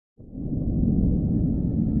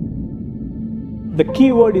The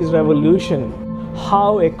key word is revolution,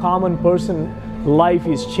 how a common person's life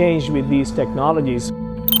is changed with these technologies.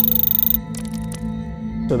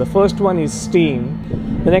 So the first one is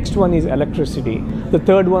steam, the next one is electricity, the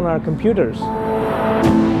third one are computers.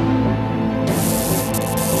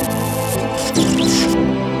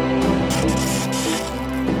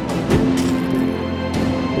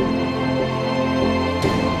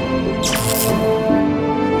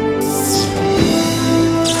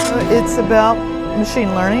 It's about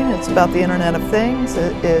machine learning, it's about the Internet of Things,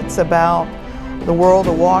 it's about the world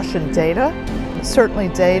awash in data. Certainly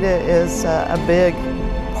data is a big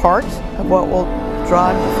part of what will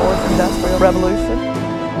drive the fourth industrial revolution.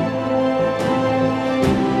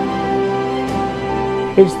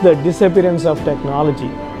 It's the disappearance of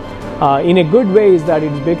technology. In a good way is that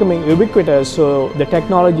it's becoming ubiquitous, so the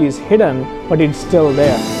technology is hidden, but it's still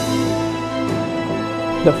there.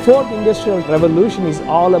 The fourth industrial revolution is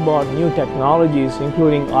all about new technologies,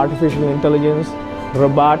 including artificial intelligence,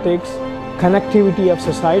 robotics, connectivity of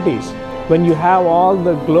societies. When you have all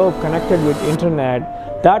the globe connected with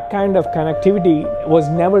internet, that kind of connectivity was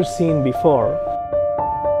never seen before.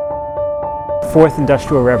 Fourth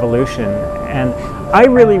industrial revolution, and I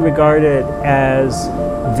really regard it as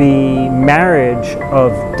the marriage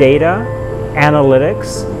of data,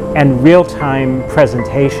 analytics, and real-time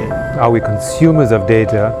presentation. Are we consumers of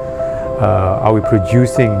data? Are we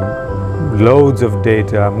producing loads of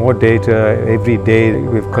data, more data every day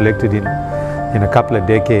we've collected in a couple of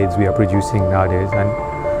decades we are producing nowadays?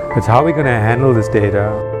 And it's how we're going to handle this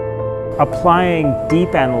data. Applying deep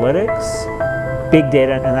analytics, big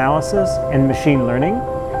data analysis, and machine learning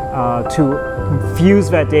to fuse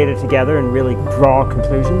that data together and really draw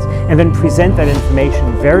conclusions, and then present that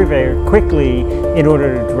information very, very quickly in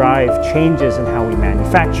order to drive changes in how we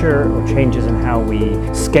manufacture or changes in how we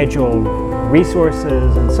schedule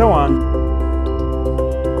resources and so on.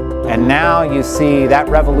 And now you see that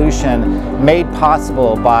revolution made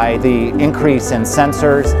possible by the increase in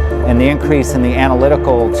sensors and the increase in the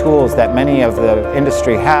analytical tools that many of the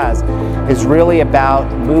industry has is really about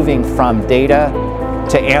moving from data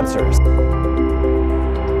to answers.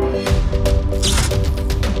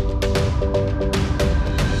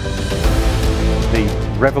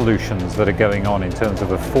 The revolutions that are going on in terms of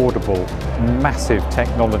affordable, massive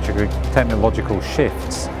technological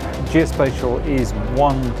shifts, Geospatial is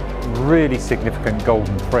one really significant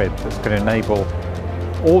golden thread that's going to enable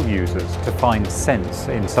all users to find sense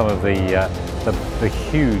in some of the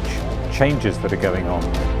huge changes that are going on.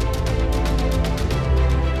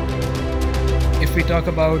 If we talk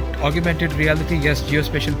about augmented reality, yes,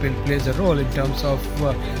 Geospatial plays a role in terms of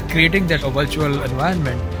creating that virtual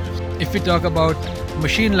environment. If we talk about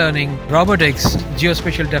machine learning, robotics,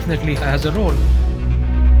 Geospatial definitely has a role.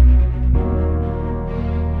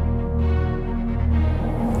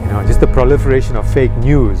 Just the proliferation of fake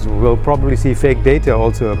news. We'll probably see fake data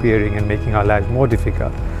also appearing and making our lives more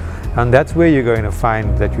difficult. And that's where you're going to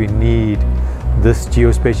find that we need this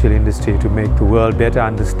geospatial industry to make the world better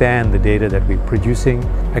understand the data that we're producing,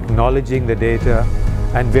 acknowledging the data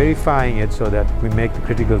and verifying it so that we make the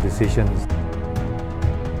critical decisions.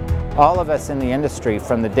 All of us in the industry,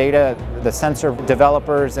 from the data, the sensor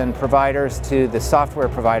developers and providers to the software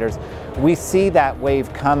providers, we see that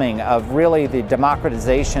wave coming of really the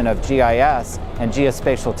democratization of GIS and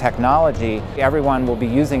geospatial technology. Everyone will be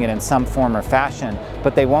using it in some form or fashion,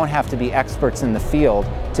 but they won't have to be experts in the field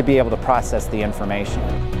to be able to process the information.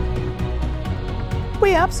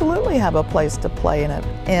 We absolutely have a place to play in it,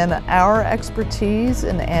 and our expertise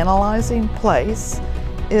in analyzing place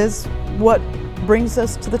is what brings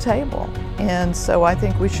us to the table. And so I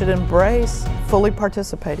think we should embrace fully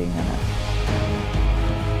participating in it.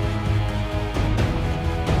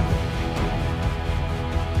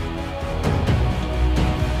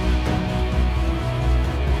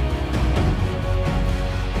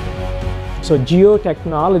 So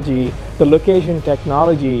geotechnology, the location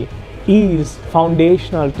technology, is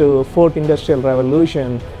foundational to fourth industrial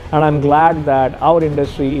revolution, and I'm glad that our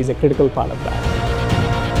industry is a critical part of that.